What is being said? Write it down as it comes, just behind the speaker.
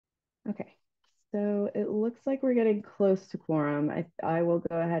Okay, so it looks like we're getting close to quorum. I will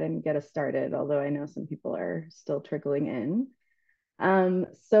go ahead and get us started, although I know some people are still trickling in.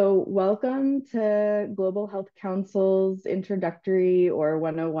 So welcome to Global Health Council's introductory or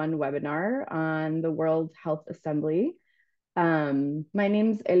 101 webinar on the World Health Assembly. My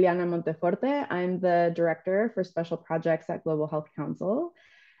name is Eliana Monteforte. I'm the Director for Special Projects at Global Health Council.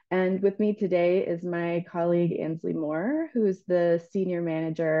 And with me today is my colleague Ansley Moore, who's the Senior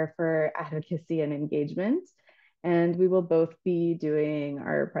Manager for Advocacy and Engagement. And we will both be doing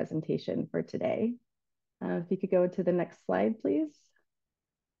our presentation for today. If you could go to the next slide, please.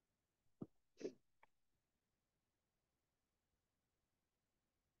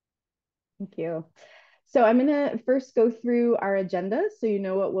 Thank you. So I'm going to first go through our agenda so you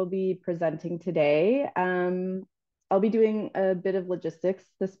know what we'll be presenting today. I'll be doing a bit of logistics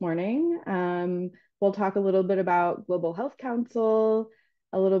this morning. We'll talk a little bit about Global Health Council,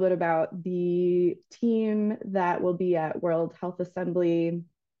 a little bit about the team that will be at World Health Assembly.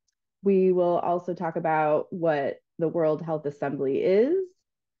 We will also talk about what the World Health Assembly is,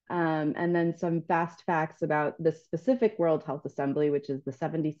 and then some fast facts about the specific World Health Assembly, which is the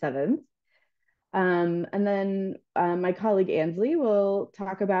 77th. And then my colleague Ansley will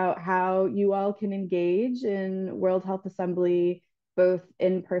talk about how you all can engage in World Health Assembly both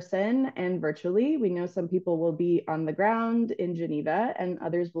in person and virtually. We know some people will be on the ground in Geneva and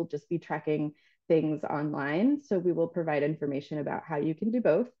others will just be tracking things online. So we will provide information about how you can do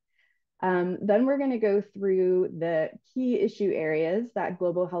both. Then we're going to go through the key issue areas that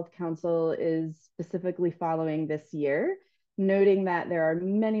Global Health Council is specifically following this year, noting that there are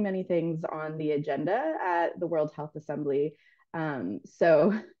many, many things on the agenda at the World Health Assembly.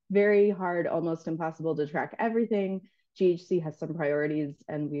 So very hard, almost impossible to track everything. GHC has some priorities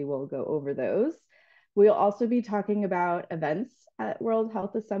and we will go over those. We'll also be talking about events at World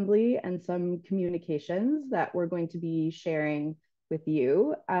Health Assembly and some communications that we're going to be sharing with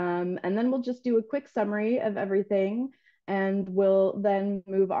you. And then we'll just do a quick summary of everything and we'll then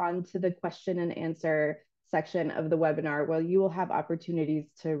move on to the question and answer section of the webinar where you will have opportunities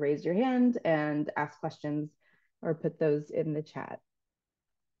to raise your hand and ask questions or put those in the chat.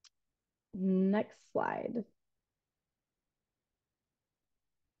 Next slide.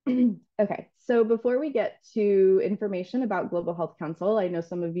 Okay, so before we get to information about Global Health Council, I know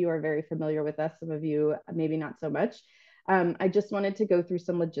some of you are very familiar with us, some of you maybe not so much. I just wanted to go through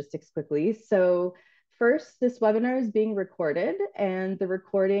some logistics quickly. So first, this webinar is being recorded and the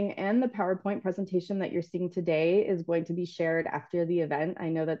recording and the PowerPoint presentation that you're seeing today is going to be shared after the event. I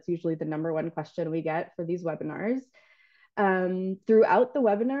know that's usually the #1 question we get for these webinars. Throughout the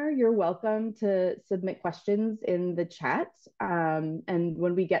webinar, you're welcome to submit questions in the chat. And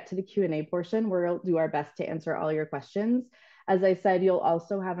when we get to the Q&A portion, we'll do our best to answer all your questions. As I said, you'll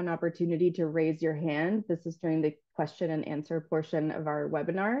also have an opportunity to raise your hand. This is during the question and answer portion of our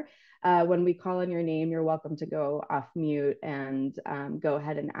webinar. When we call on your name, you're welcome to go off mute and go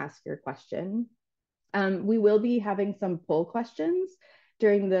ahead and ask your question. We will be having some poll questions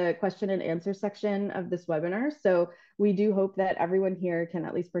during the question and answer section of this webinar. So we do hope that everyone here can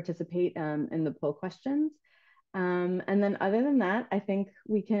at least participate in the poll questions. And then other than that, I think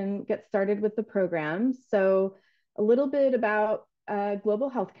we can get started with the program. So a little bit about Global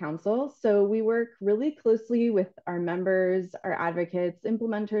Health Council. So we work really closely with our members, our advocates,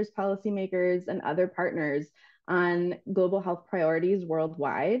 implementers, policymakers, and other partners on global health priorities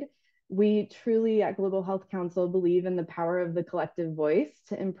worldwide. We truly at Global Health Council believe in the power of the collective voice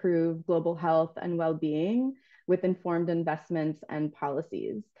to improve global health and well-being with informed investments and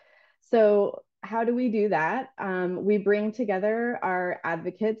policies. So how do we do that? We bring together our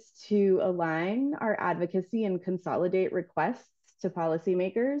advocates to align our advocacy and consolidate requests to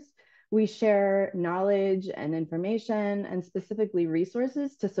policymakers. We share knowledge and information and specifically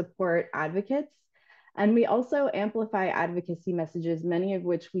resources to support advocates. And we also amplify advocacy messages, many of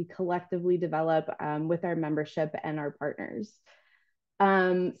which we collectively develop with our membership and our partners.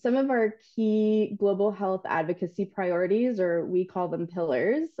 Some of our key global health advocacy priorities, or we call them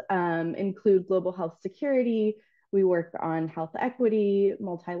pillars, include global health security. We work on health equity,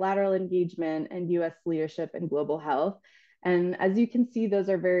 multilateral engagement, and US leadership in global health. And as you can see, those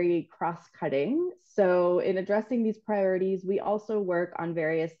are very cross-cutting. So in addressing these priorities, we also work on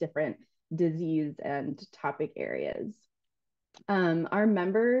various different disease and topic areas. Our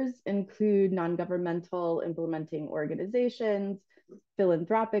members include non-governmental implementing organizations,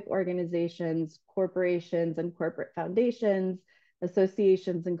 philanthropic organizations, corporations and corporate foundations,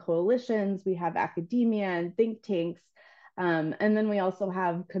 associations and coalitions. We have academia and think tanks. And then we also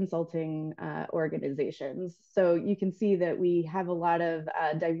have consulting organizations. So you can see that we have a lot of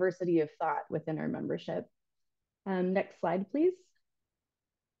diversity of thought within our membership. Next slide, please.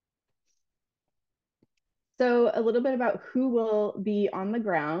 So a little bit about who will be on the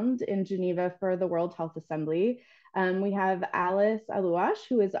ground in Geneva for the World Health Assembly. We have Alice Alouache,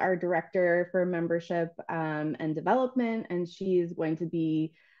 who is our Director for Membership and Development, and she's going to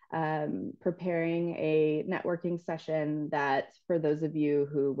be preparing a networking session that, for those of you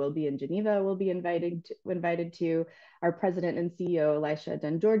who will be in Geneva, will be invited to. Our President and CEO, Elisha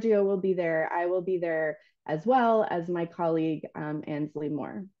Dengiorgio, will be there. I will be there, as well as my colleague, Ansley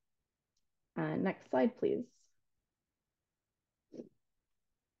Moore. Next slide, please.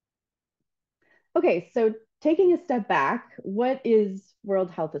 Okay, so taking a step back, what is World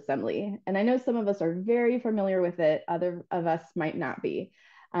Health Assembly? And I know some of us are very familiar with it, other of us might not be.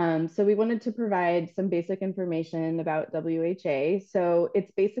 So we wanted to provide some basic information about WHA. So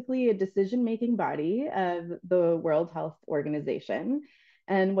it's basically a decision-making body of the World Health Organization.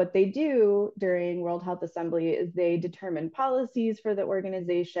 And what they do during World Health Assembly is they determine policies for the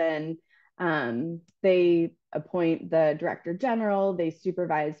organization. They appoint the director general, they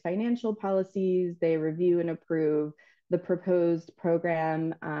supervise financial policies, they review and approve the proposed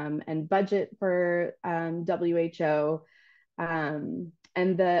program and budget for WHO.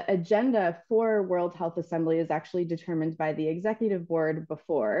 And the agenda for World Health Assembly is actually determined by the executive board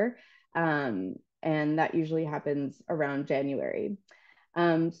before, and that usually happens around January.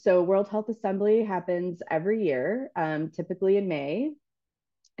 So World Health Assembly happens every year, typically in May.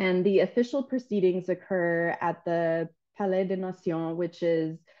 And the official proceedings occur at the Palais des Nations, which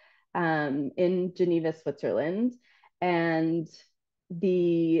is in Geneva, Switzerland. And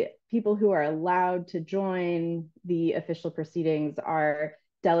the people who are allowed to join the official proceedings are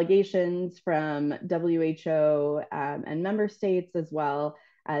delegations from WHO and member states, as well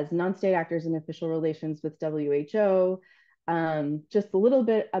as non-state actors in official relations with WHO. Just a little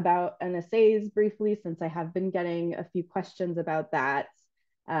bit about NSAs briefly, since I have been getting a few questions about that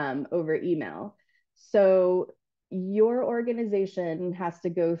over email. So your organization has to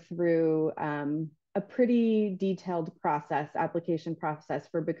go through a pretty detailed application process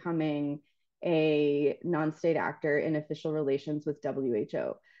for becoming a non-state actor in official relations with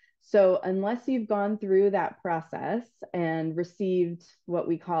WHO. So unless you've gone through that process and received what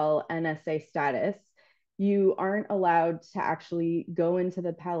we call NSA status, you aren't allowed to actually go into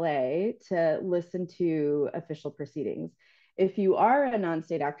the Palais to listen to official proceedings. If you are a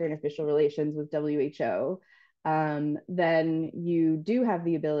non-state actor in official relations with WHO, then you do have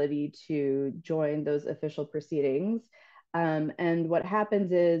the ability to join those official proceedings. And what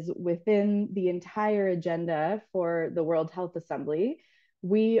happens is, within the entire agenda for the World Health Assembly,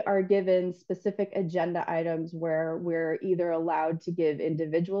 we are given specific agenda items where we're either allowed to give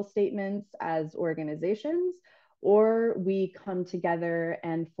individual statements as organizations, or we come together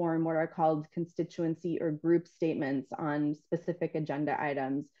and form what are called constituency or group statements on specific agenda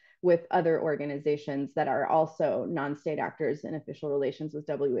items with other organizations that are also non-state actors in official relations with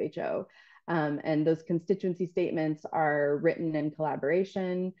WHO. And those constituency statements are written in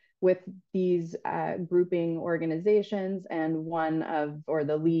collaboration with these grouping organizations, and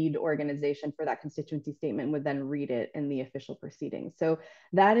the lead organization for that constituency statement would then read it in the official proceedings. So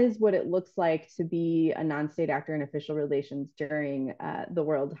that is what it looks like to be a non-state actor in official relations during the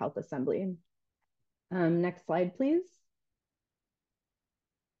World Health Assembly. Next slide, please.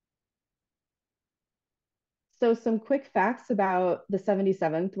 So some quick facts about the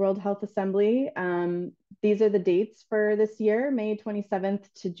 77th World Health Assembly. These are the dates for this year, May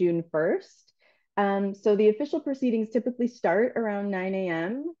 27th to June 1st. So the official proceedings typically start around 9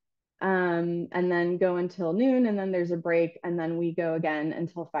 a.m. And then go until noon, and then there's a break, and then we go again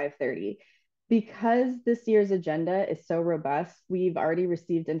until 5:30. Because this year's agenda is so robust, we've already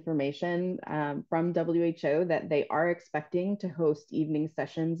received information from WHO that they are expecting to host evening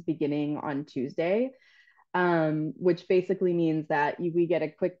sessions beginning on Tuesday. Which basically means that we get a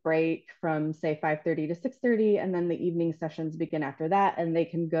quick break from, say, 5:30 to 6:30, and then the evening sessions begin after that, and they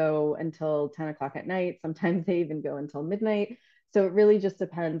can go until 10 o'clock at night. Sometimes they even go until midnight. So it really just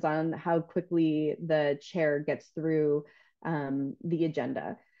depends on how quickly the chair gets through the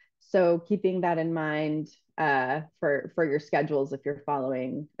agenda. So keeping that in mind for your schedules if you're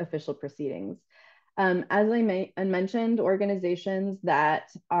following official proceedings. As I mentioned, organizations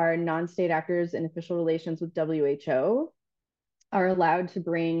that are non-state actors in official relations with WHO are allowed to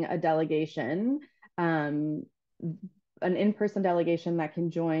bring a delegation, an in-person delegation that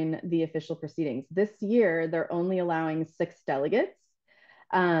can join the official proceedings. This year, they're only allowing 6 delegates,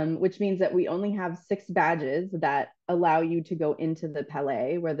 which means that we only have 6 badges that allow you to go into the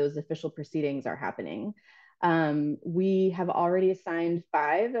Palais where those official proceedings are happening. We have already assigned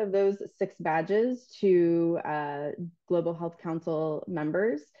 5 of those 6 badges to Global Health Council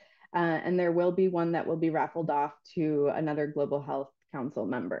members, and there will be one that will be raffled off to another Global Health Council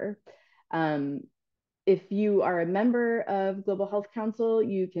member. If you are a member of Global Health Council,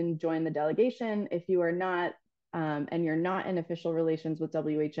 you can join the delegation. If you are not, and you're not in official relations with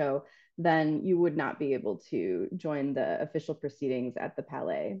WHO, then you would not be able to join the official proceedings at the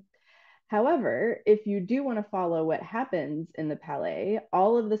Palais. However, if you do want to follow what happens in the Palais,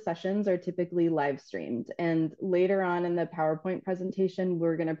 all of the sessions are typically live streamed. And later on in the PowerPoint presentation,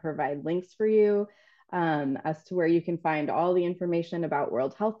 we're going to provide links for you as to where you can find all the information about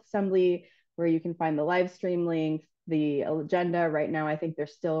World Health Assembly, where you can find the live stream link, the agenda. Right now, I think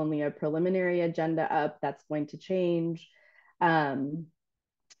there's still only a preliminary agenda up. That's going to change.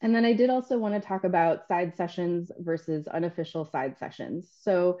 And then I did also want to talk about side sessions versus unofficial side sessions.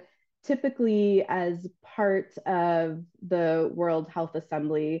 So typically, as part of the World Health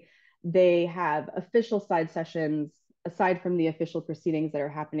Assembly, they have official side sessions aside from the official proceedings that are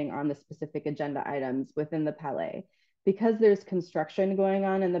happening on the specific agenda items within the Palais. Because there's construction going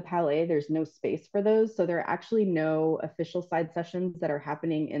on in the Palais, there's no space for those. So there are actually no official side sessions that are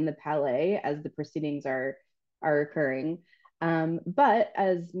happening in the Palais as the proceedings are occurring. But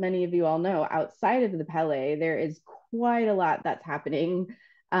as many of you all know, outside of the Palais, there is quite a lot that's happening.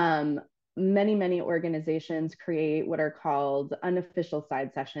 Many organizations create what are called unofficial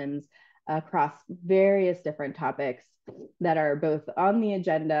side sessions across various different topics that are both on the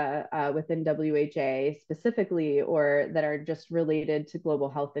agenda within WHA specifically, or that are just related to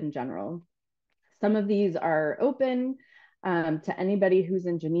global health in general. Some of these are open to anybody who's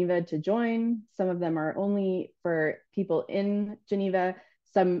in Geneva to join. Some of them are only for people in Geneva.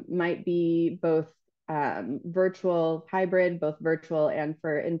 Some might be both virtual, hybrid, both virtual and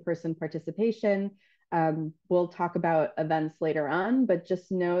for in-person participation. We'll talk about events later on, but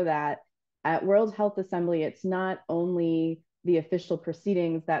just know that at World Health Assembly, it's not only the official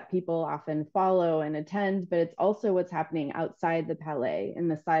proceedings that people often follow and attend, but it's also what's happening outside the Palais in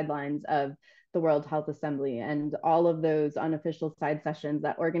the sidelines of the World Health Assembly, and all of those unofficial side sessions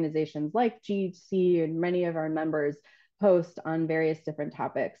that organizations like GHC and many of our members host on various different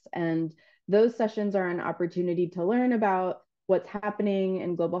topics. And those sessions are an opportunity to learn about what's happening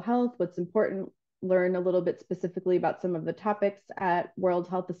in global health, what's important, learn a little bit specifically about some of the topics at World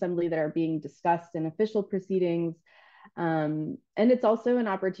Health Assembly that are being discussed in official proceedings. And it's also an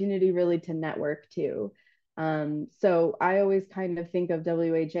opportunity really to network too. So I always kind of think of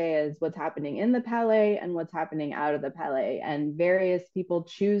WHA as what's happening in the Palais and what's happening out of the Palais. And various people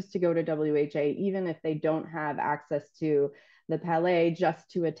choose to go to WHA even if they don't have access to the Palais, just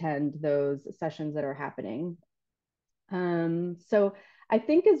to attend those sessions that are happening. So I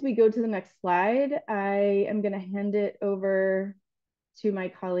think as we go to the next slide, I am going to hand it over to my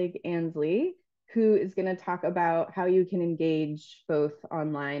colleague Ansley, who is going to talk about how you can engage both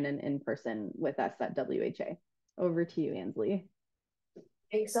online and in person with us at WHA. Over to you, Ansley.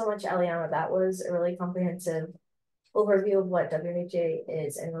 Thanks so much, Eliana. That was a really comprehensive overview of what WHA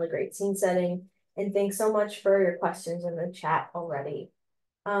is and really great scene setting. And thanks so much for your questions in the chat already.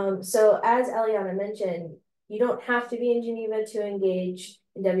 So as Eliana mentioned, you don't have to be in Geneva to engage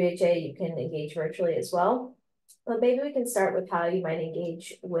in WHA. You can engage virtually as well. But maybe we can start with how you might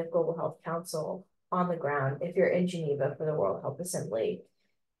engage with Global Health Council on the ground if you're in Geneva for the World Health Assembly.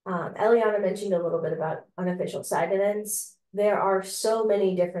 Eliana mentioned a little bit about unofficial side events. There are so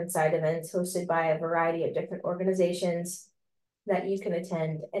many different side events hosted by a variety of different organizations that you can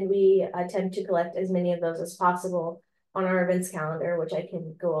attend, and we attempt to collect as many of those as possible on our events calendar, which I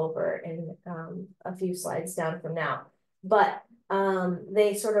can go over in a few slides down from now. But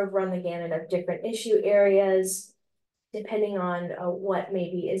they sort of run the gamut of different issue areas, depending on what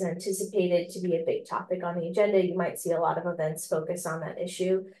maybe is anticipated to be a big topic on the agenda. You might see a lot of events focus on that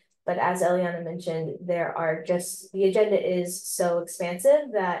issue. But as Eliana mentioned, the agenda is so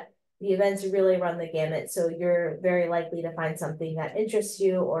expansive that the events really run the gamut. So you're very likely to find something that interests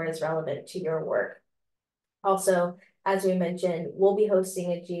you or is relevant to your work. Also, as we mentioned, we'll be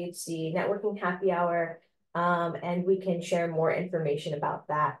hosting a GHC networking happy hour, and we can share more information about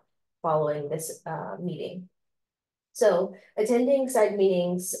that following this meeting. So attending side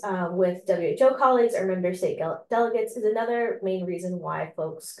meetings with WHO colleagues or member state delegates is another main reason why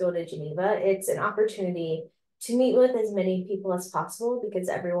folks go to Geneva. It's an opportunity to meet with as many people as possible because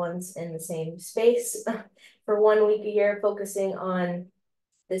everyone's in the same space for 1 week a year focusing on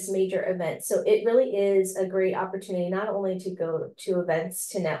this major event. So it really is a great opportunity not only to go to events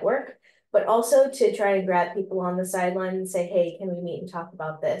to network, but also to try and grab people on the sideline and say, hey, can we meet and talk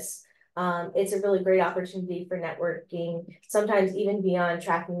about this? It's a really great opportunity for networking, sometimes even beyond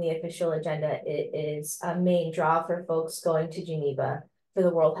tracking the official agenda. It is a main draw for folks going to Geneva for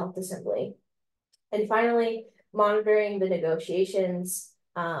the World Health Assembly. And finally, monitoring the negotiations.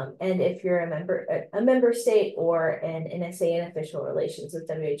 And if you're a member state or an NSA in official relations with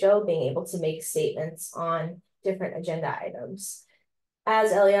WHO, being able to make statements on different agenda items.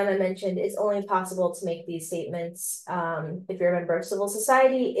 As Eliana mentioned, it's only possible to make these statements if you're a member of civil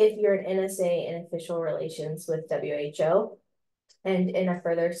society, if you're an NSA in official relations with WHO. And in a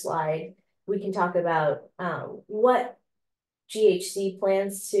further slide, we can talk about what GHC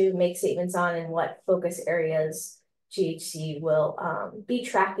plans to make statements on and what focus areas GHC will be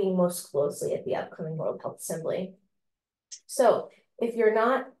tracking most closely at the upcoming World Health Assembly. So if you're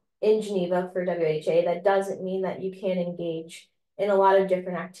not in Geneva for WHA, that doesn't mean that you can't engage in a lot of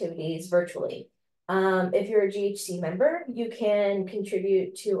different activities virtually. If you're a GHC member, you can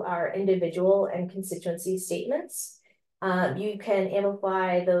contribute to our individual and constituency statements. You can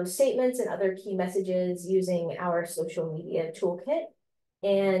amplify those statements and other key messages using our social media toolkit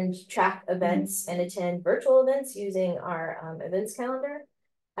and track events and attend virtual events using our events calendar,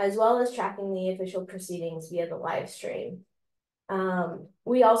 as well as tracking the official proceedings via the live stream.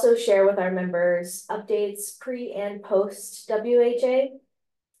 We also share with our members updates pre and post WHA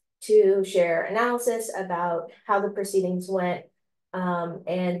to share analysis about how the proceedings went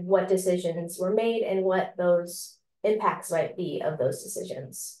and what decisions were made and what those impacts might be of those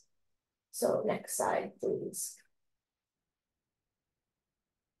decisions. So next slide, please.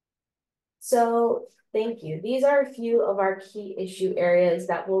 So thank you. These are a few of our key issue areas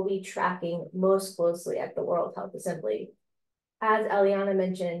that we'll be tracking most closely at the World Health Assembly. As Eliana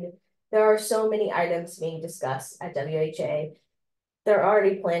mentioned, there are so many items being discussed at WHA. They're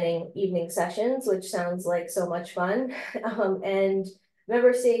already planning evening sessions, which sounds like so much fun. And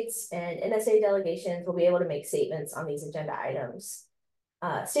member states and NSA delegations will be able to make statements on these agenda items.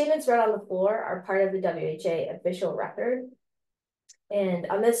 Statements read on the floor are part of the WHA official record. And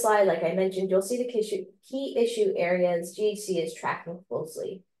on this slide, like I mentioned, you'll see the key issue areas GHC is tracking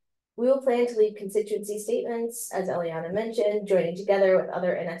closely. We will plan to lead constituency statements, as Eliana mentioned, joining together with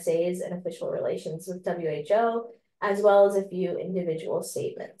other NSAs and official relations with WHO, as well as a few individual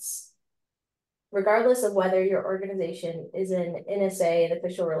statements. Regardless of whether your organization is an NSA and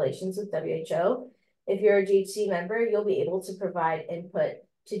official relations with WHO, if you're a GHC member, you'll be able to provide input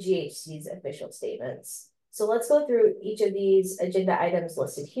to GHC's official statements. So let's go through each of these agenda items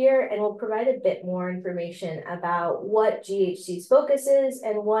listed here, and we'll provide a bit more information about what GHC's focus is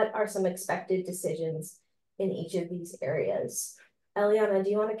and what are some expected decisions in each of these areas. Eliana, do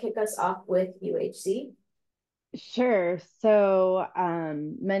you want to kick us off with UHC? Sure. So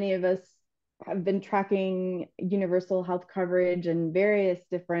many of us have been tracking universal health coverage and various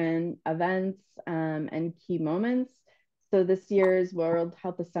different events and key moments. So this year's World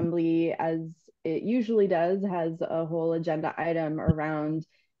Health Assembly, as it usually does, has a whole agenda item around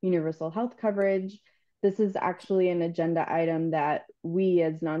universal health coverage. This is actually an agenda item that we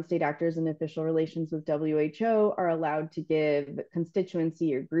as non-state actors in official relations with WHO are allowed to give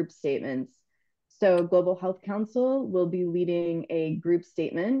constituency or group statements. So Global Health Council will be leading a group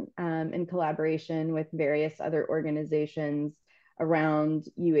statement in collaboration with various other organizations around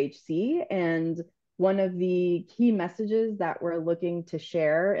UHC. And one of the key messages that we're looking to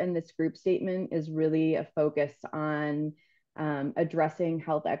share in this group statement is really a focus on addressing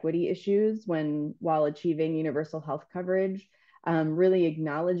health equity issues while achieving universal health coverage, really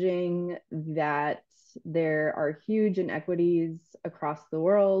acknowledging that there are huge inequities across the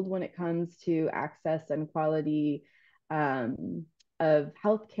world when it comes to access and quality of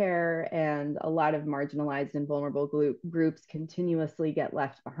healthcare, and a lot of marginalized and vulnerable groups continuously get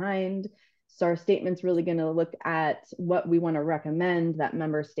left behind. So our statement's really going to look at what we want to recommend that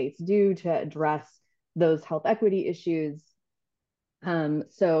member states do to address those health equity issues. We're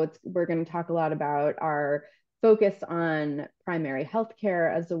going to talk a lot about our focus on primary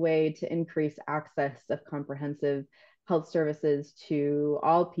healthcare as a way to increase access of comprehensive health services to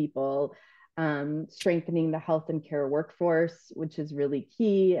all people, strengthening the health and care workforce, which is really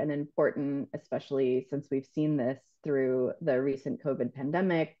key and important, especially since we've seen this through the recent COVID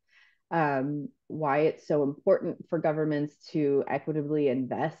pandemic. Why it's so important for governments to equitably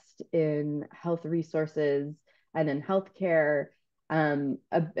invest in health resources and in healthcare. An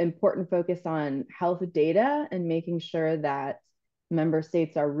important focus on health data and making sure that member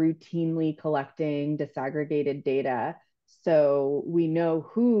states are routinely collecting disaggregated data So we know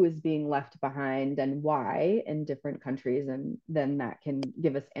who is being left behind and why in different countries, and then that can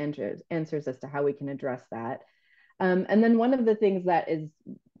give us answers as to how we can address that. And then one of the things that is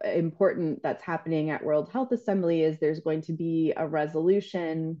important that's happening at World Health Assembly is there's going to be a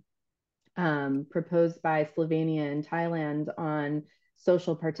resolution proposed by Slovenia and Thailand on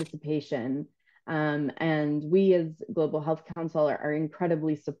social participation. And we as Global Health Council are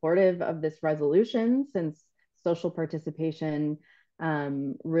incredibly supportive of this resolution, since social participation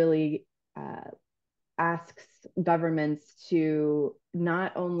really asks governments to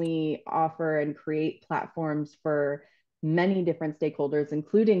not only offer and create platforms for many different stakeholders,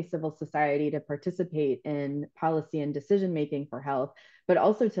 including civil society, to participate in policy and decision making for health, but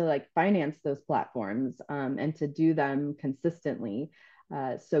also to like finance those platforms and to do them consistently.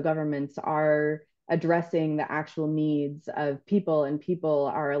 So governments are addressing the actual needs of people, and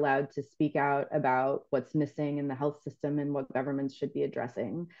people are allowed to speak out about what's missing in the health system and what governments should be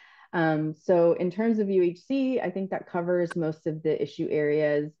addressing. So in terms of UHC, I think that covers most of the issue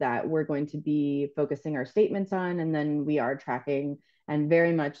areas that we're going to be focusing our statements on. And then we are tracking and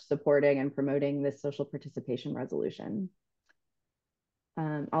very much supporting and promoting this social participation resolution.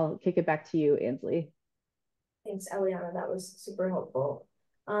 I'll kick it back to you, Ansley. Thanks, Eliana. That was super helpful.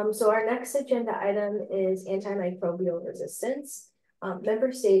 So our next agenda item is antimicrobial resistance.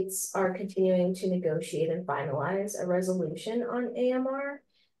 Member states are continuing to negotiate and finalize a resolution on AMR.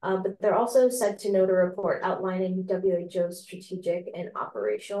 But they're also set to note a report outlining WHO's strategic and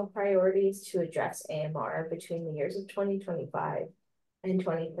operational priorities to address AMR between the years of 2025 and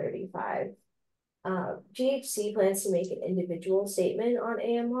 2035. GHC plans to make an individual statement on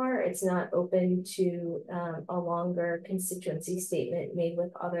AMR. It's not open to a longer constituency statement made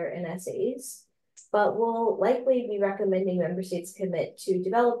with other NSAs, but will likely be recommending member states commit to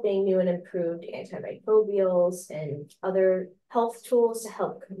developing new and improved antimicrobials and other health tools to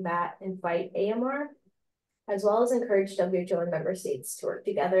help combat and fight AMR, as well as encourage WHO and member states to work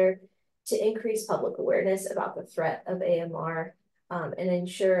together to increase public awareness about the threat of AMR and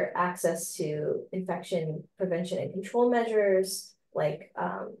ensure access to infection prevention and control measures like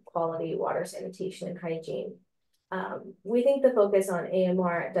quality water, sanitation, and hygiene. We think the focus on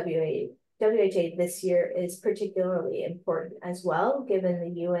AMR at WHA this year is particularly important as well, given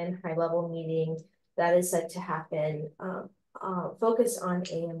the UN high-level meeting that is set to happen focused on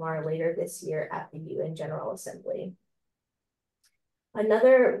AMR later this year at the UN General Assembly.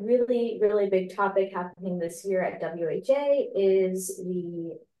 Another really, really big topic happening this year at WHA is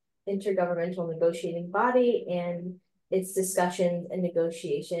the Intergovernmental Negotiating Body and its discussions and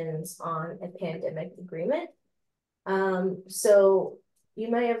negotiations on a pandemic agreement. So you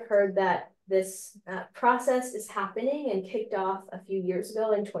may have heard that this process is happening and kicked off a few years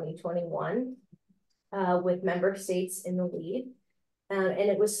ago in 2021 with member states in the lead. And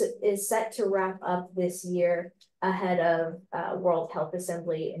it is set to wrap up this year ahead of World Health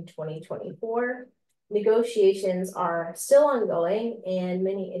Assembly in 2024. Negotiations are still ongoing and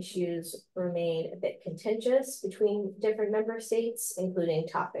many issues remain a bit contentious between different member states, including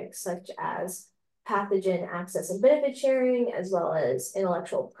topics such as pathogen access and benefit sharing, as well as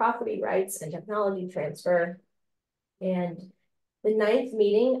intellectual property rights and technology transfer. And the 9th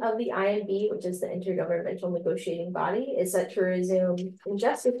meeting of the INB, which is the Intergovernmental Negotiating Body, is set to resume in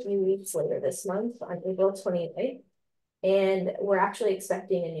just a few weeks later this month on April 29th. And we're actually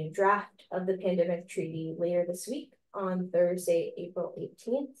expecting a new draft of the pandemic treaty later this week on Thursday, April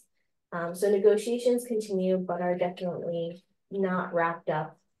 18th. So negotiations continue, but are definitely not wrapped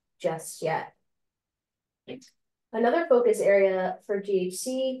up just yet. Another focus area for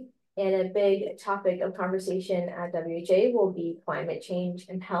GHC and a big topic of conversation at WHA will be climate change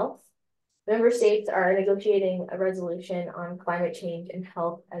and health. Member states are negotiating a resolution on climate change and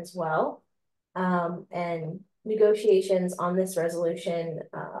health as well. And negotiations on this resolution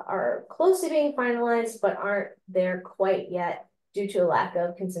are close to being finalized, but aren't there quite yet due to a lack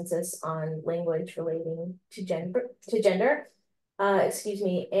of consensus on language relating to gender. And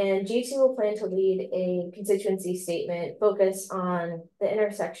GHC will plan to lead a constituency statement focused on the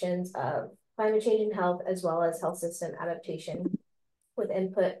intersections of climate change and health, as well as health system adaptation, with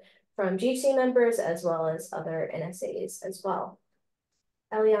input from GHC members as well as other NSAs as well.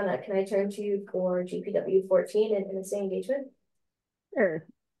 Eliana, can I turn to you for GPW 14 and NSA engagement? Sure.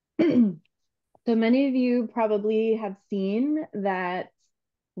 So many of you probably have seen that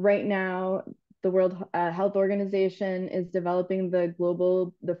right now the World Health Organization is developing the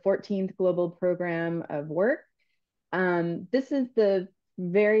 14th Global Program of Work. This is the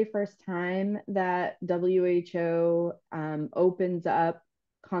very first time that WHO opens up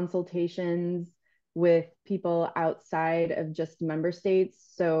consultations with people outside of just member states.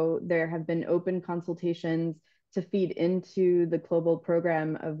 So there have been open consultations to feed into the global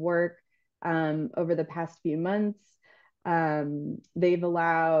program of work over the past few months. They've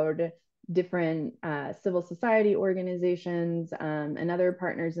allowed different civil society organizations and other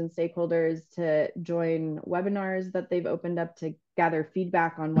partners and stakeholders to join webinars that they've opened up to gather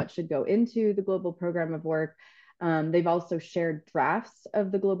feedback on what should go into the global program of work. They've also shared drafts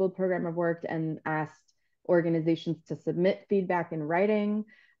of the global program of work and asked organizations to submit feedback in writing.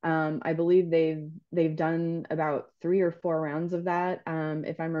 I believe they've done about 3 or 4 rounds of that,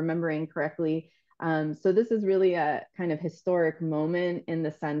 if I'm remembering correctly. So this is really a kind of historic moment in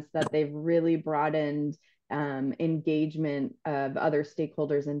the sense that they've really broadened engagement of other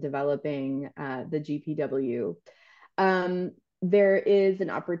stakeholders in developing the GPW. There is an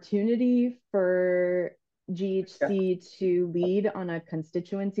opportunity for GHC to lead on a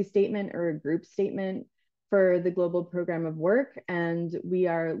constituency statement or a group statement for the global program of work. And we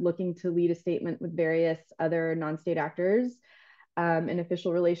are looking to lead a statement with various other non-state actors in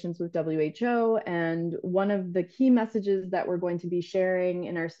official relations with WHO. And one of the key messages that we're going to be sharing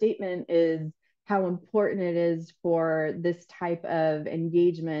in our statement is how important it is for this type of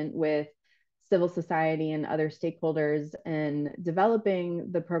engagement with civil society and other stakeholders in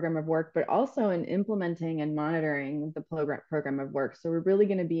developing the program of work, but also in implementing and monitoring the program of work. So we're really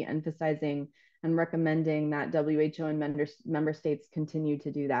going to be emphasizing and recommending that WHO and member states continue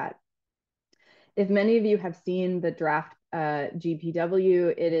to do that. If many of you have seen the draft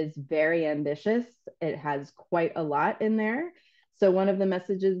GPW, it is very ambitious. It has quite a lot in there. So one of the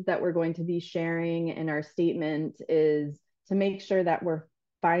messages that we're going to be sharing in our statement is to make sure that we're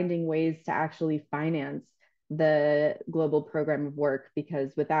finding ways to actually finance the global program of work,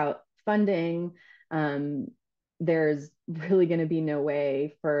 because without funding, there's really going to be no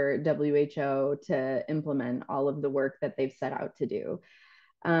way for WHO to implement all of the work that they've set out to do.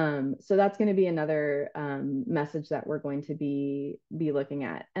 So that's going to be another message that we're going to be looking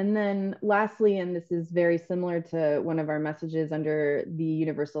at. And then lastly, and this is very similar to one of our messages under the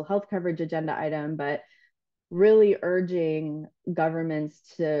universal health coverage agenda item, but really urging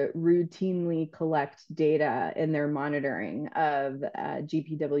governments to routinely collect data in their monitoring of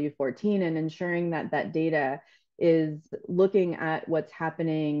GPW 14 and ensuring that that data is looking at what's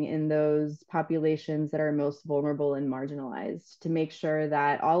happening in those populations that are most vulnerable and marginalized, to make sure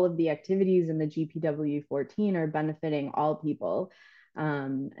that all of the activities in the GPW 14 are benefiting all people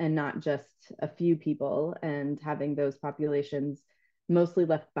and not just a few people, and having those populations mostly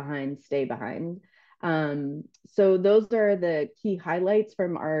left behind stay behind. So those are the key highlights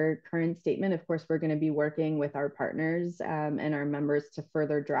from our current statement. Of course, we're going to be working with our partners and our members to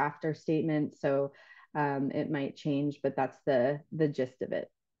further draft our statement. So it might change, but that's the gist of it.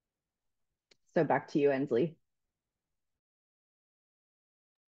 So back to you, Ensley.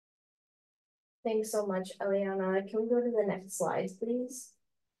 Thanks so much, Eliana. Can we go to the next slides, please?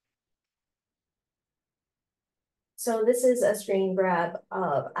 So this is a screen grab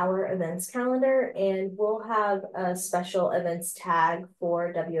of our events calendar, and we'll have a special events tag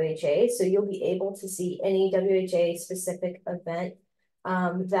for WHA. So you'll be able to see any WHA specific event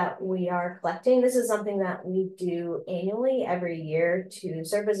that we are collecting. This is something that we do annually every year to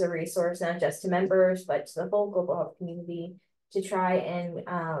serve as a resource, not just to members, but to the whole global health community, to try and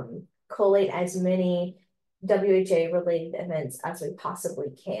collate as many WHA related events as we possibly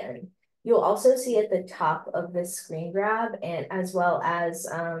can. You'll also see at the top of this screen grab, and as well as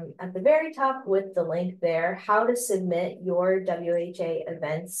at the very top with the link there, how to submit your WHA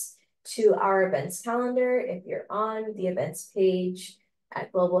events to our events calendar. If you're on the events page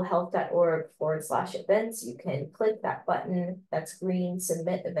at globalhealth.org/events, you can click that button that's green,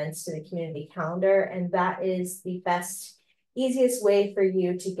 submit events to the community calendar, and that is the best, easiest way for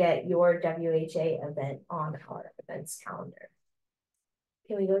you to get your WHA event on our events calendar.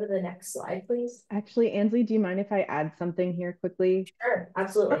 Can we go to the next slide, please? Actually, Ansley, do you mind if I add something here quickly? Sure,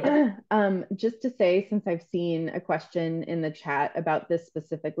 absolutely. Just to say, since I've seen a question in the chat about this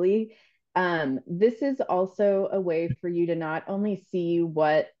specifically, this is also a way for you to not only see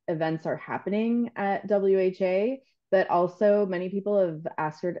what events are happening at WHA, but also many people have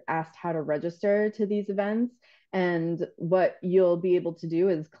asked how to register to these events. And what you'll be able to do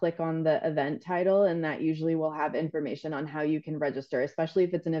is click on the event title, and that usually will have information on how you can register, especially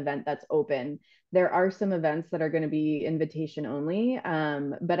if it's an event that's open. There are some events that are going to be invitation only,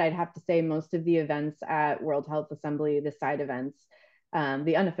 but I'd have to say most of the events at World Health Assembly, the side events,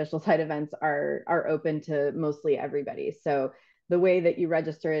 the unofficial side events are open to mostly everybody. So the way that you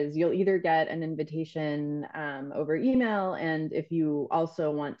register is you'll either get an invitation over email, and if you also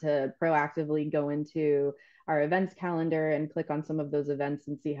want to proactively go into our events calendar and click on some of those events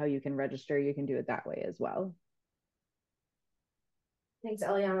and see how you can register, you can do it that way as well. Thanks,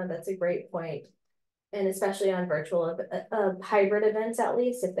 Eliana. That's a great point. And especially on virtual hybrid events, at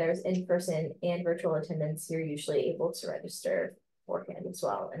least if there's in-person and virtual attendance, you're usually able to register beforehand as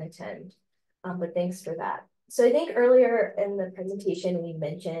well and attend. But thanks for that. So I think earlier in the presentation, we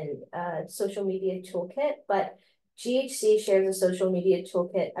mentioned social media toolkit, but GHC shares a social media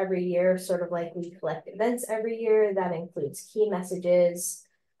toolkit every year, sort of like we collect events every year. That includes key messages,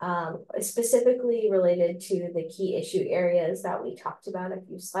 specifically related to the key issue areas that we talked about a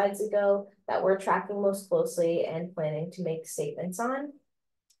few slides ago that we're tracking most closely and planning to make statements on.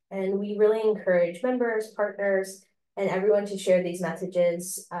 And we really encourage members, partners, and everyone to share these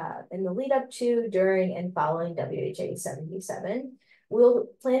messages in the lead up to, during, and following WHA 77. We'll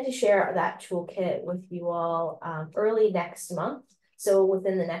plan to share that toolkit with you all early next month, so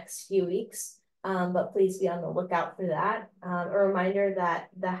within the next few weeks. But please be on the lookout for that. A reminder that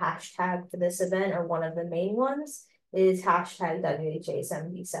the hashtag for this event, or one of the main ones, is hashtag WHA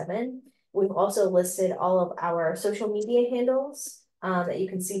 77. We've also listed all of our social media handles that you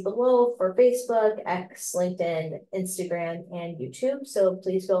can see below for Facebook, X, LinkedIn, Instagram, and YouTube. So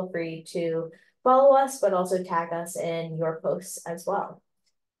please feel free to follow us, but also tag us in your posts as well.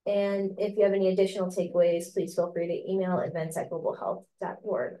 And if you have any additional takeaways, please feel free to email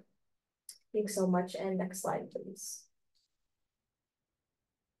events@globalhealth.org. Thanks so much. And next slide, please.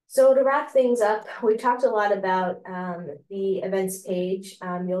 So to wrap things up, we talked a lot about the events page.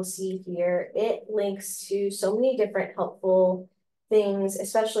 You'll see here, it links to so many different helpful things,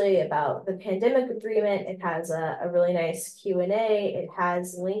 especially about the pandemic agreement. It has a really nice Q&A. It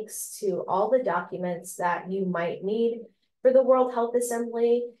has links to all the documents that you might need for the World Health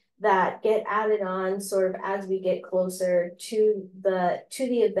Assembly that get added on sort of as we get closer to the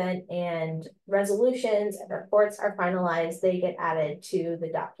event, and resolutions and reports are finalized. They get added to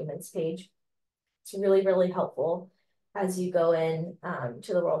the documents page. It's really, really helpful as you go in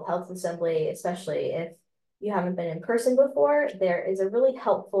to the World Health Assembly, especially if you haven't been in person before. There is a really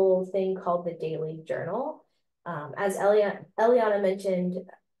helpful thing called the Daily Journal. As Eliana mentioned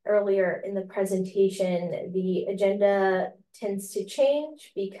earlier in the presentation, the agenda tends to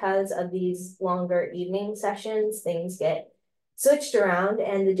change because of these longer evening sessions. Things get switched around,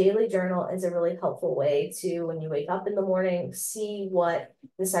 and the Daily Journal is a really helpful way to, when you wake up in the morning, see what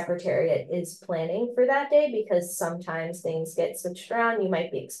the Secretariat is planning for that day, because sometimes things get switched around. You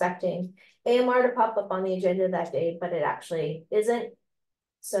might be expecting AMR to pop up on the agenda that day, but it actually isn't.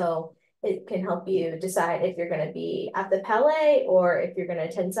 So it can help you decide if you're going to be at the Palais or if you're going to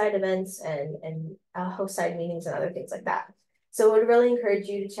attend side events and host side meetings and other things like that. So I would really encourage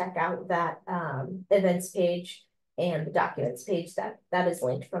you to check out that events page and the documents page that is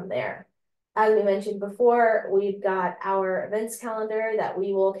linked from there. As we mentioned before, we've got our events calendar that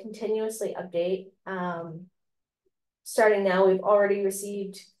we will continuously update. Starting now, we've already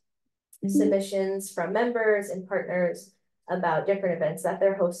received submissions from members and partners about different events that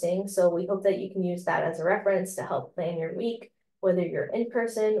they're hosting. So we hope that you can use that as a reference to help plan your week, whether you're in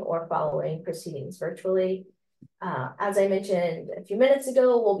person or following proceedings virtually. As I mentioned a few minutes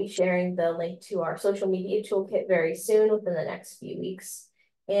ago, we'll be sharing the link to our social media toolkit very soon, within the next few weeks.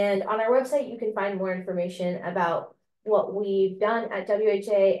 And on our website, you can find more information about what we've done at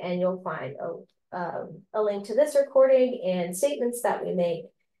WHA, and you'll find a link to this recording and statements that we make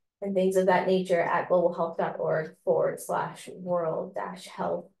and things of that nature at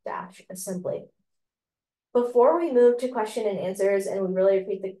globalhealth.org/world-health-assembly. Before we move to question and answers, and we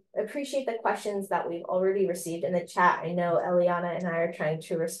really appreciate the questions that we've already received in the chat. I know Eliana and I are trying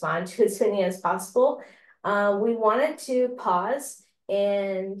to respond to as many as possible. We wanted to pause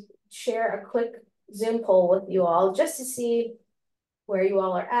and share a quick Zoom poll with you all just to see where you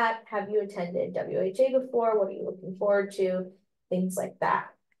all are at. Have you attended WHA before? What are you looking forward to? Things like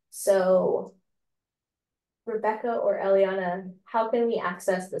that. So Rebecca or Eliana, how can we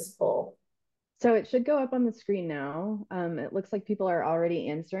access this poll? So it should go up on the screen now. It looks like people are already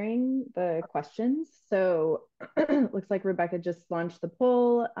answering the questions. So it looks like Rebecca just launched the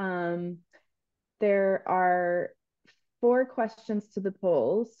poll. There are 4 questions to the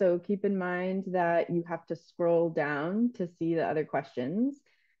poll. So keep in mind that you have to scroll down to see the other questions.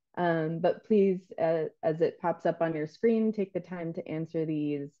 But please, as it pops up on your screen, take the time to answer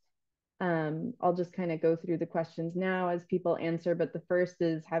these. I'll just kind of go through the questions now as people answer, but the first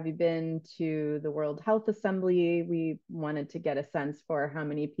is, have you been to the World Health Assembly? We wanted to get a sense for how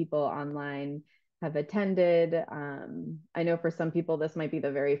many people online have attended. I know for some people, this might be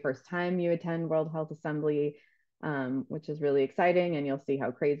the very first time you attend World Health Assembly, which is really exciting, and you'll see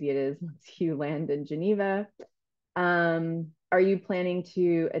how crazy it is once you land in Geneva. Are you planning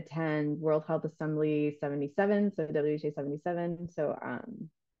to attend World Health Assembly 77, so WHA 77? So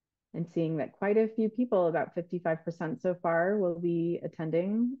I'm seeing that quite a few people, about 55% so far, will be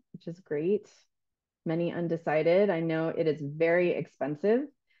attending, which is great. Many undecided. I know it is very expensive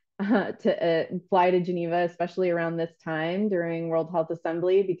to fly to Geneva, especially around this time during World Health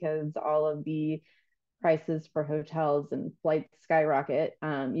Assembly, because all of the prices for hotels and flights skyrocket.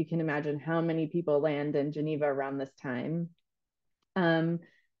 You can imagine how many people land in Geneva around this time.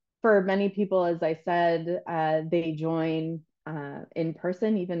 For many people, as I said, they join in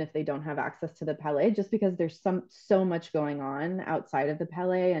person, even if they don't have access to the Palais, just because there's so much going on outside of the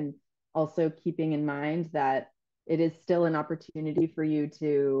Palais, and also keeping in mind that it is still an opportunity for you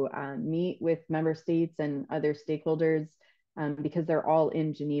to meet with member states and other stakeholders because they're all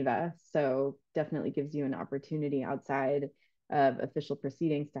in Geneva. So definitely gives you an opportunity outside of official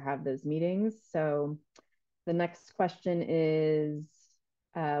proceedings to have those meetings. So the next question is,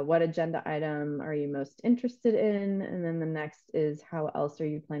 what agenda item are you most interested in? And then the next is, how else are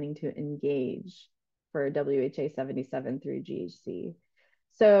you planning to engage for WHA 77 through GHC?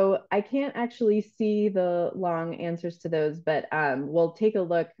 So I can't actually see the long answers to those, but we'll take a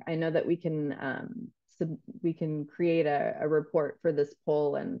look. I know that we can create a report for this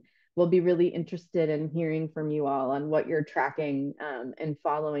poll, and we'll be really interested in hearing from you all on what you're tracking and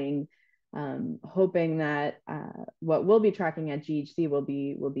following, hoping that what we'll be tracking at GHC will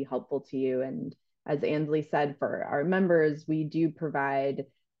be helpful to you. And as Ansley said, for our members, we do provide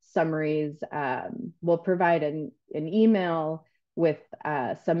summaries. We'll provide an email with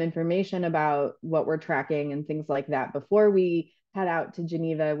some information about what we're tracking and things like that. Before we head out to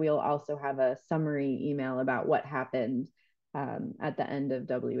Geneva, we'll also have a summary email about what happened at the end of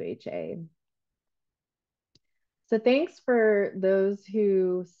WHA. So thanks for those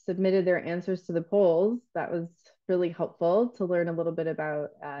who submitted their answers to the polls. That was really helpful to learn a little bit about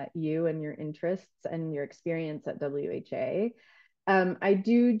you and your interests and your experience at WHA. I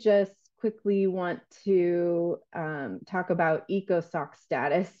do just quickly want to talk about ECOSOC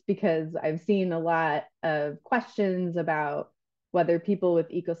status, because I've seen a lot of questions about whether people with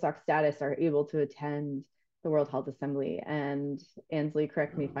ECOSOC status are able to attend the World Health Assembly. And Ansley,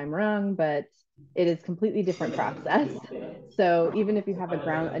 correct me if I'm wrong, but it is completely different process. So even if you have an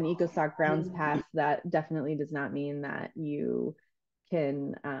ECOSOC grounds pass, that definitely does not mean that you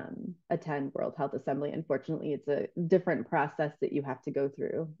can attend World Health Assembly. Unfortunately, it's a different process that you have to go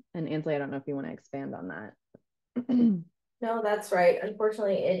through. And Ansley, I don't know if you want to expand on that. No, that's right.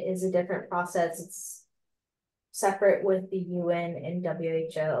 Unfortunately, it is a different process. It's separate with the UN and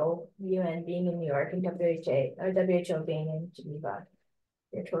WHO, UN being in New York and WHO being in Geneva.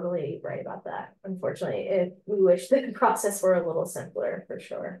 You're totally right about that. Unfortunately, we wish the process were a little simpler for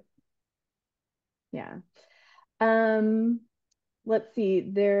sure. Yeah. Let's see,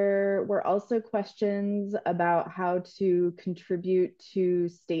 there were also questions about how to contribute to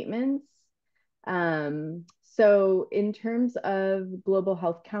statements. So in terms of Global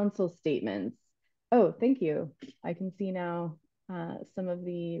Health Council statements, oh, thank you. I can see now some of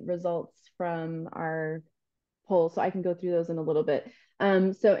the results from our poll, so I can go through those in a little bit.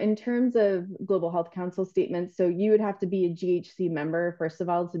 So in terms of Global Health Council statements, so you would have to be a GHC member, first of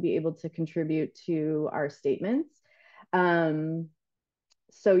all, to be able to contribute to our statements.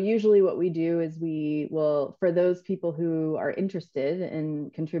 So usually what we do is we will, for those people who are interested in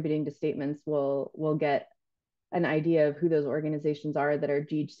contributing to statements, we'll get an idea of who those organizations are that are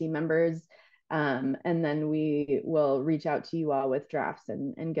GHC members. And then we will reach out to you all with drafts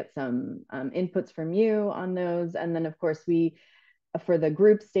and get some inputs from you on those. And then of course for the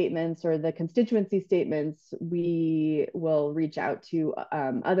group statements or the constituency statements, we will reach out to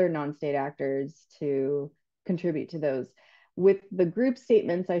other non-state actors to contribute to those. With the group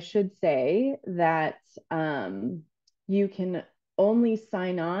statements, I should say that you can only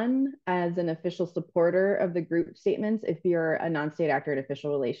sign on as an official supporter of the group statements if you're a non-state actor in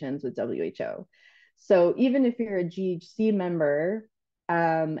official relations with WHO. So even if you're a GHC member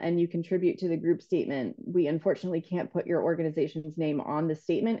and you contribute to the group statement, we unfortunately can't put your organization's name on the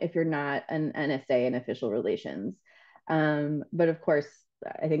statement if you're not an NSA in official relations. But of course,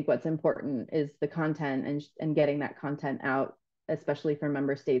 I think what's important is the content and getting that content out, especially for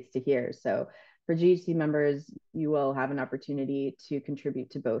member states to hear. So for GHC members, you will have an opportunity to contribute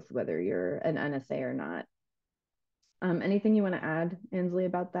to both, whether you're an NSA or not. Anything you want to add, Ansley,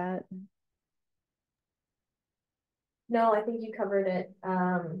 about that? No, I think you covered it.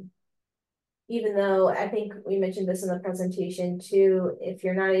 even though I think we mentioned this in the presentation too, if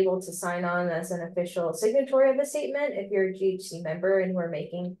you're not able to sign on as an official signatory of the statement, if you're a GHC member and we're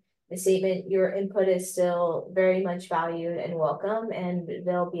making the statement, your input is still very much valued and welcome, and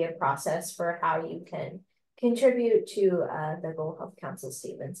there'll be a process for how you can contribute to the Global Health Council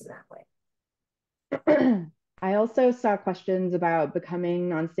statements in that way. I also saw questions about becoming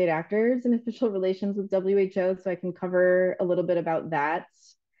non-state actors in official relations with WHO, so I can cover a little bit about that.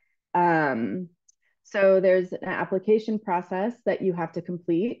 So there's an application process that you have to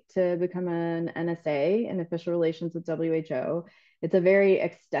complete to become an NSA in official relations with WHO. It's a very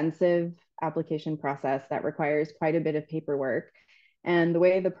extensive application process that requires quite a bit of paperwork. And the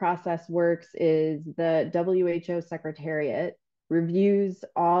way the process works is the WHO Secretariat reviews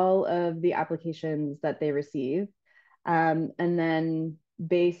all of the applications that they receive. And then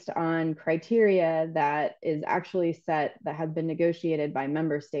based on criteria that is actually set, that has been negotiated by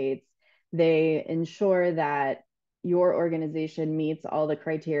member states, they ensure that your organization meets all the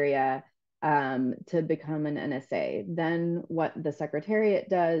criteria to become an NSA. Then what the Secretariat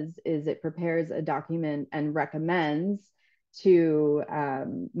does is it prepares a document and recommends to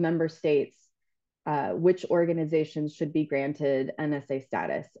member states which organizations should be granted NSA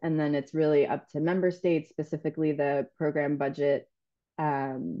status. And then it's really up to member states, specifically the program budget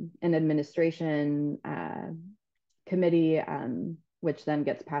and administration committee, which then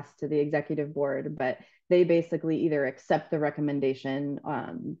gets passed to the executive board. But they basically either accept the recommendation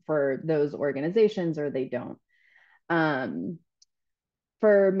for those organizations or they don't.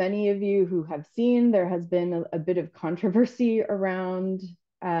 For many of you who have seen, there has been a bit of controversy around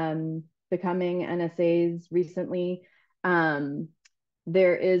becoming NSAs recently.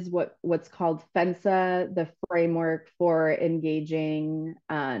 There is what's called FENSA, the framework for engaging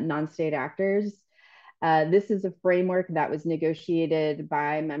non-state actors. This is a framework that was negotiated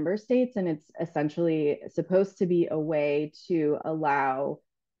by member states, and it's essentially supposed to be a way to allow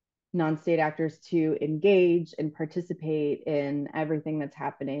non-state actors to engage and participate in everything that's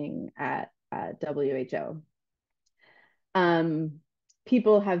happening at WHO.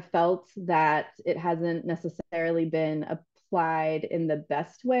 People have felt that it hasn't necessarily been applied in the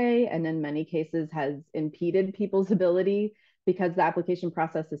best way, and in many cases has impeded people's ability because the application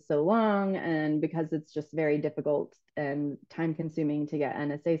process is so long and because it's just very difficult and time consuming to get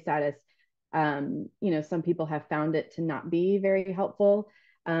NSA status. Some people have found it to not be very helpful.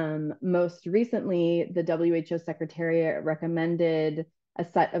 Most recently, the WHO Secretariat recommended a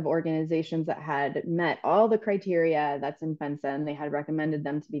set of organizations that had met all the criteria that's in FENSA, and they had recommended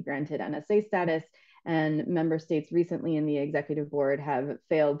them to be granted NSA status. And member states recently in the executive board have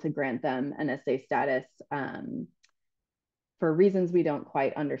failed to grant them NSA status for reasons we don't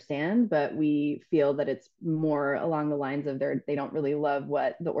quite understand, but we feel that it's more along the lines of they don't really love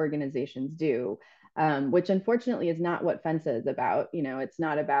what the organizations do. Which unfortunately is not what FENSA is about. It's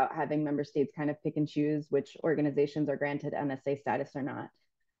not about having member states kind of pick and choose which organizations are granted NSA status or not.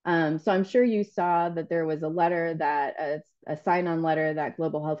 So I'm sure you saw that there was a letter a sign-on letter that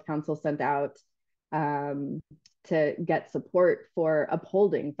Global Health Council sent out to get support for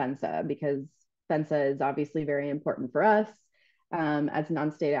upholding FENSA, because FENSA is obviously very important for us. As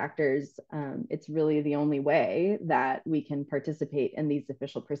non-state actors, it's really the only way that we can participate in these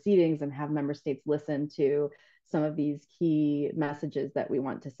official proceedings and have member states listen to some of these key messages that we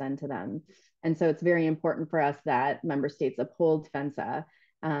want to send to them. And so it's very important for us that member states uphold FENSA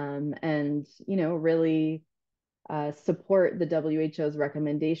and really support the WHO's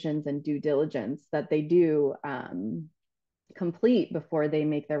recommendations and due diligence that they do complete before they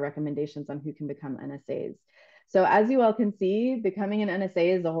make their recommendations on who can become NSAs. So as you all can see, becoming an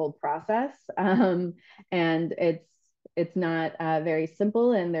NSA is a whole process, and it's not very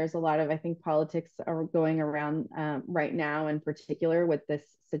simple. And there's a lot of, I think, politics are going around right now, in particular with this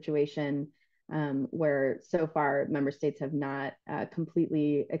situation, where so far member states have not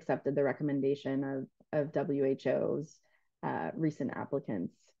completely accepted the recommendation of WHO's recent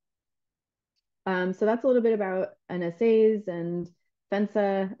applicants. So that's a little bit about NSAs and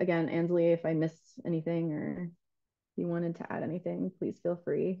FENSA. Again, Ansley, if I missed anything or you wanted to add anything, please feel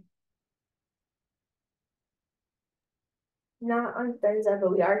free. Not on FENSA,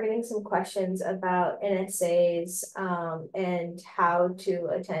 but we are getting some questions about NSAs and how to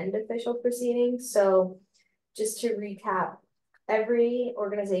attend official proceedings. So just to recap, every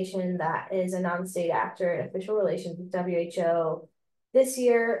organization that is a non-state actor in official relations with WHO this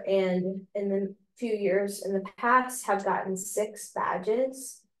year and in the few years in the past have gotten 6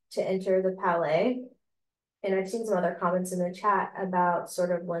 badges to enter the Palais. And I've seen some other comments in the chat about sort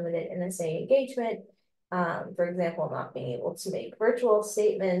of limited NSA engagement. For example, not being able to make virtual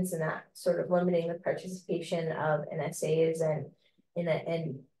statements and that sort of limiting the participation of NSAs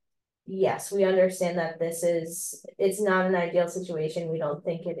and yes, we understand that it's not an ideal situation. We don't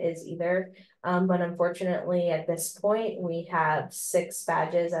think it is either. But unfortunately, at this point, we have 6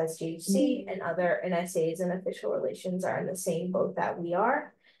 badges as GHC and other NSAs and official relations are in the same boat that we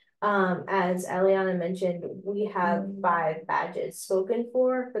are. As Eliana mentioned, we have 5 badges spoken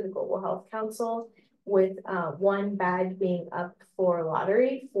for the Global Health Council, with 1 badge being up for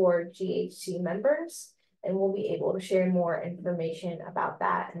lottery for GHC members. And we'll be able to share more information about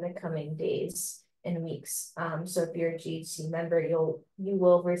that in the coming days and weeks. So if you're a GHC member, you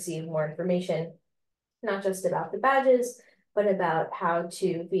will receive more information, not just about the badges, but about how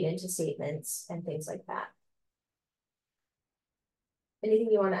to feed into statements and things like that. Anything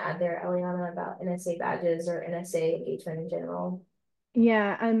you want to add there, Eliana, about NSA badges or NSA engagement in general?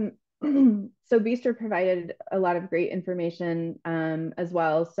 Yeah, so Beaster provided a lot of great information as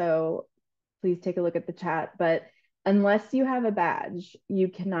well. So please take a look at the chat. But unless you have a badge, you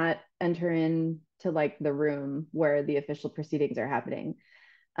cannot enter into like the room where the official proceedings are happening.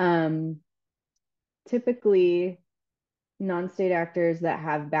 Typically, non-state actors that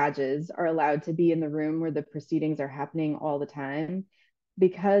have badges are allowed to be in the room where the proceedings are happening all the time.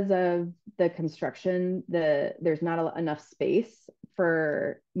 Because of the construction, there's not enough space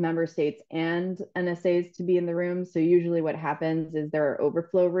for member states and NSAs to be in the room. So usually what happens is there are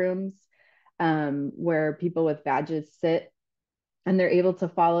overflow rooms where people with badges sit and they're able to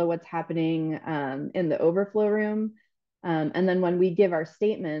follow what's happening in the overflow room. And then when we give our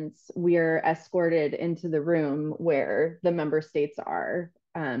statements, we're escorted into the room where the member states are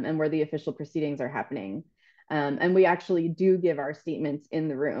and where the official proceedings are happening. And we actually do give our statements in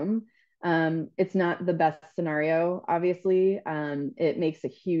the room. It's not the best scenario, obviously. It makes a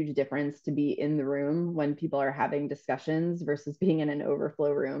huge difference to be in the room when people are having discussions versus being in an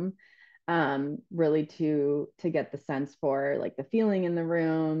overflow room. Really to get the sense for like the feeling in the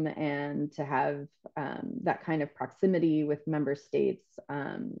room and to have that kind of proximity with member states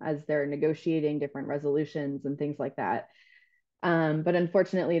as they're negotiating different resolutions and things like that. But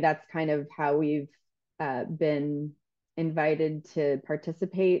unfortunately, that's kind of how we've been invited to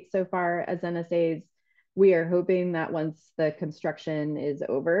participate so far as NSAs. We are hoping that once the construction is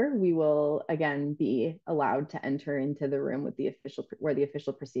over, we will again be allowed to enter into the room with where the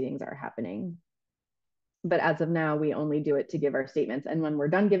official proceedings are happening. But as of now, we only do it to give our statements. And when we're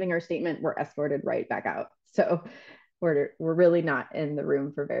done giving our statement, we're escorted right back out. So we're really not in the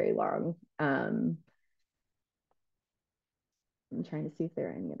room for very long. I'm trying to see if there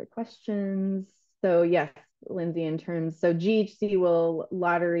are any other questions. So yes, Lindsay, so GHC will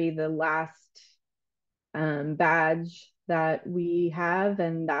lottery the last badge that we have,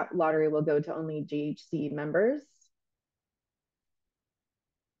 and that lottery will go to only GHC members.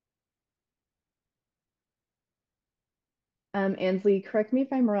 Ansley, correct me if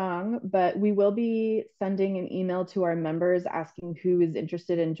I'm wrong, but we will be sending an email to our members asking who is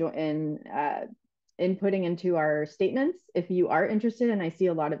interested in inputting into our statements. If you are interested, and I see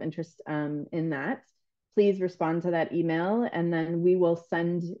a lot of interest in that, please respond to that email, and then we will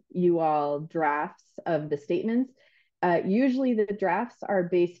send you all drafts of the statements. Usually the drafts are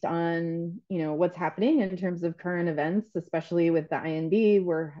based on, what's happening in terms of current events, especially with the IND.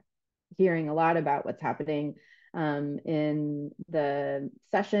 We're hearing a lot about what's happening in the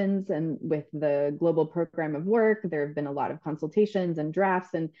sessions and with the global program of work. There have been a lot of consultations and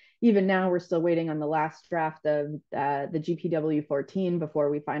drafts, and even now we're still waiting on the last draft of the GPW 14 before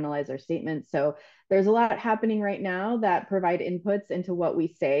we finalize our statement. So there's a lot happening right now that provide inputs into what we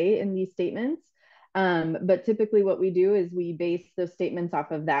say in these statements. But typically what we do is we base those statements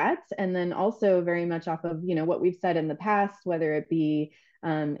off of that, and then also very much off of what we've said in the past, whether it be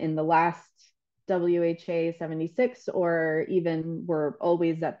in the last WHA 76, or even we're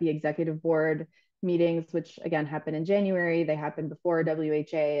always at the executive board meetings, which again happen in January. They happen before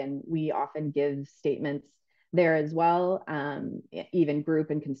WHA, and we often give statements there as well, even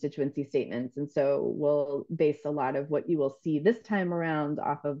group and constituency statements. And so we'll base a lot of what you will see this time around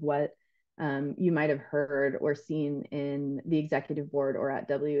off of what you might have heard or seen in the executive board or at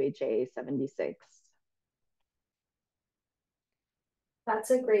WHA 76.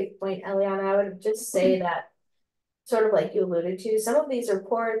 That's a great point, Eliana. I would just say that, sort of like you alluded to, some of these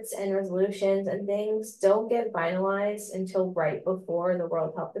reports and resolutions and things don't get finalized until right before the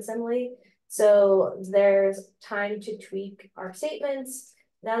World Health Assembly. So there's time to tweak our statements,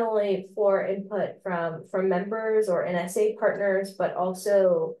 not only for input from members or NSA partners, but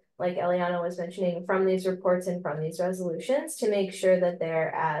also like Eliana was mentioning, from these reports and from these resolutions to make sure that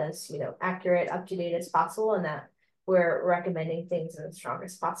they're as, accurate, up to date as possible, and that we're recommending things in the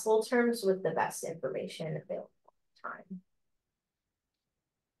strongest possible terms with the best information available at the time.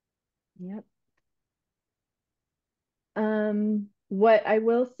 Yep. What I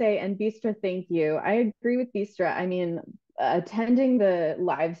will say, and Bistra, thank you. I agree with Bistra. I mean, attending the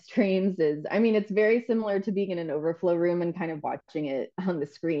live streams is, I mean, it's very similar to being in an overflow room and kind of watching it on the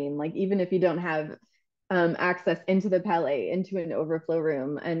screen. Like, even if you don't have access into the Palais, into an overflow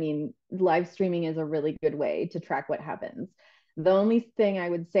room, I mean, live streaming is a really good way to track what happens. The only thing I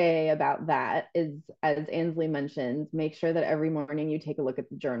would say about that is, as Ansley mentioned, make sure that every morning you take a look at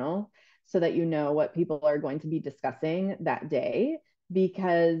the journal so that you know what people are going to be discussing that day.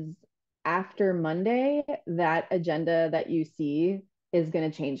 Because after Monday, that agenda that you see is going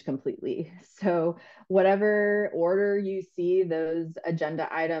to change completely. So, whatever order you see those agenda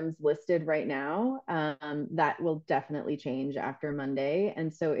items listed right now, that will definitely change after Monday.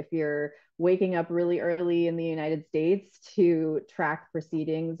 And so, if you're waking up really early in the United States to track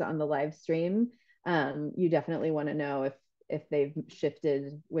proceedings on the live stream, you definitely want to know if they've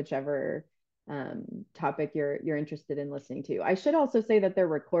shifted whichever topic you're interested in listening to. I should also say that they're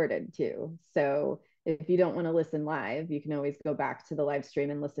recorded too. So if you don't want to listen live, you can always go back to the live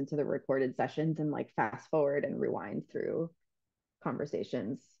stream and listen to the recorded sessions and like fast forward and rewind through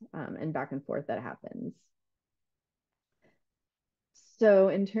conversations and back and forth that happens. So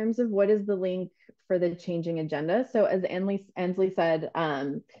in terms of what is the link for the changing agenda, so as Ansley said,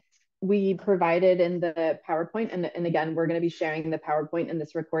 we provided in the PowerPoint, and again, we're going to be sharing the PowerPoint in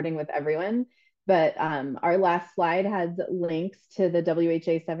this recording with everyone, but our last slide has links to the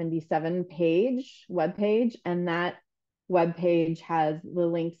WHA 77 webpage, and that webpage has the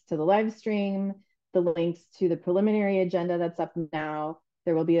links to the live stream, the links to the preliminary agenda that's up now.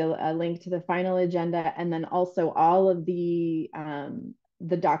 There will be a link to the final agenda, and then also all of the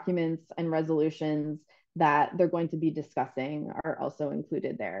documents and resolutions that they're going to be discussing are also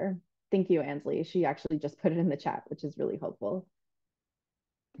included there. Thank you, Ansley. She actually just put it in the chat, which is really helpful.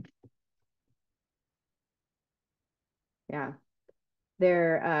 Yeah.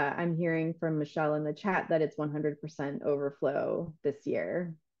 There, I'm hearing from Michelle in the chat that it's 100% overflow this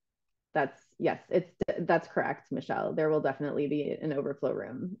year. That's correct, Michelle. There will definitely be an overflow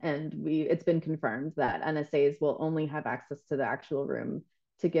room, and it's been confirmed that NSAs will only have access to the actual room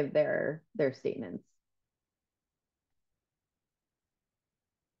to give their statements.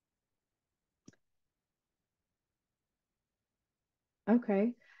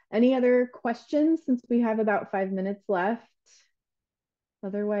 Okay. Any other questions since we have about 5 minutes left?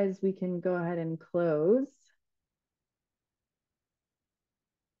 Otherwise, we can go ahead and close.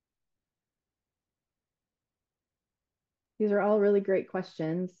 These are all really great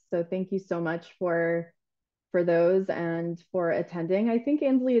questions. So thank you so much for those and for attending. I think,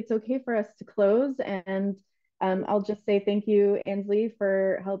 Ansley, it's okay for us to close, and I'll just say thank you, Ansley,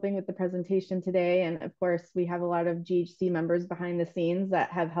 for helping with the presentation today. And of course, we have a lot of GHC members behind the scenes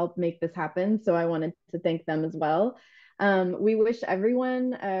that have helped make this happen. So I wanted to thank them as well. We wish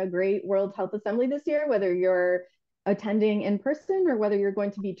everyone a great World Health Assembly this year, whether you're attending in person or whether you're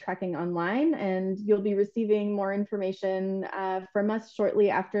going to be trekking online, and you'll be receiving more information from us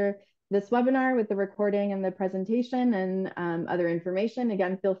shortly after this webinar with the recording and the presentation and other information.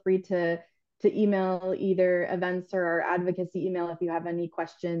 Again, feel free to email either events or our advocacy email if you have any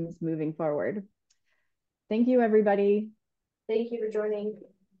questions moving forward. Thank you, everybody. Thank you for joining.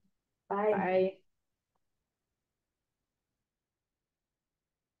 Bye. Bye.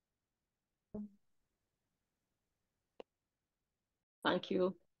 Thank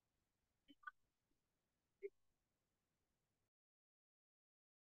you.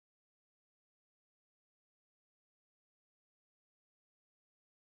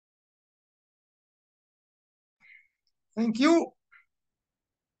 Thank you.